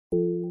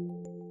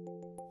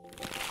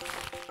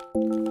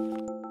Well,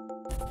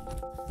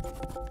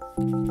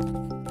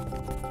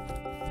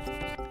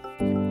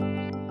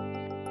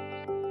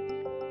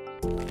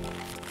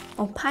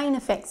 pain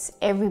affects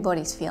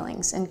everybody's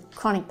feelings, and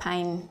chronic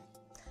pain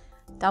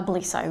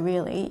doubly so,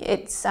 really.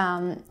 It's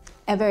a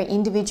very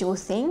individual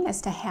thing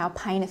as to how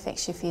pain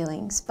affects your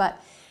feelings, but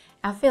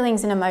our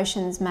feelings and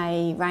emotions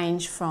may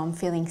range from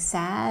feeling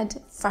sad,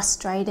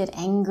 frustrated,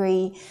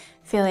 angry,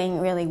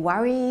 feeling really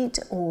worried,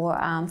 or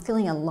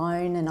feeling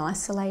alone and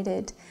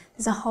isolated.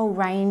 There's a whole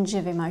range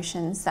of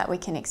emotions that we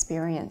can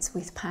experience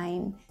with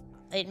pain.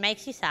 It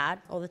makes you sad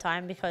all the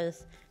time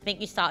because I think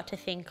you start to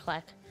think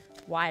like,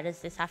 why does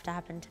this have to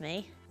happen to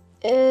me?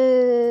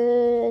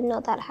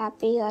 Not that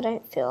happy. I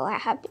don't feel that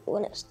happy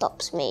when it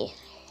stops me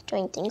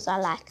doing things I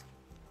like,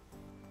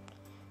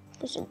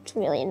 because it's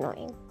really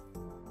annoying.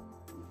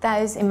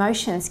 Those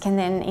emotions can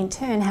then in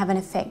turn have an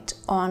effect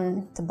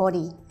on the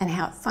body and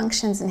how it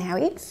functions and how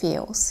it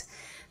feels.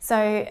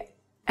 So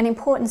an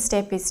important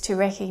step is to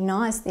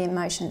recognise the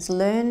emotions,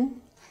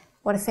 learn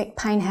what effect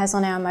pain has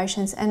on our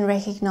emotions, and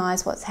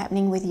recognise what's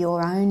happening with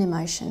your own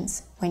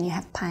emotions when you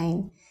have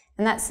pain.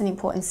 And that's an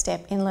important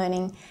step in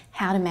learning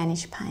how to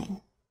manage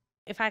pain.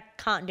 If I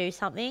can't do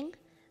something,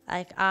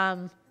 like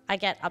I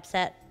get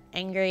upset,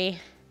 angry,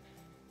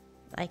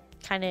 like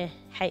kind of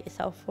hate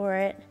yourself for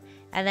it.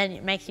 And then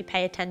it makes you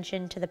pay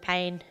attention to the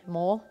pain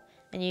more,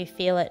 and you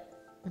feel it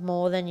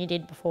more than you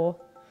did before.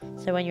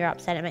 So when you're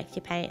upset, it makes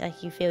you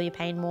you feel your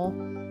pain more.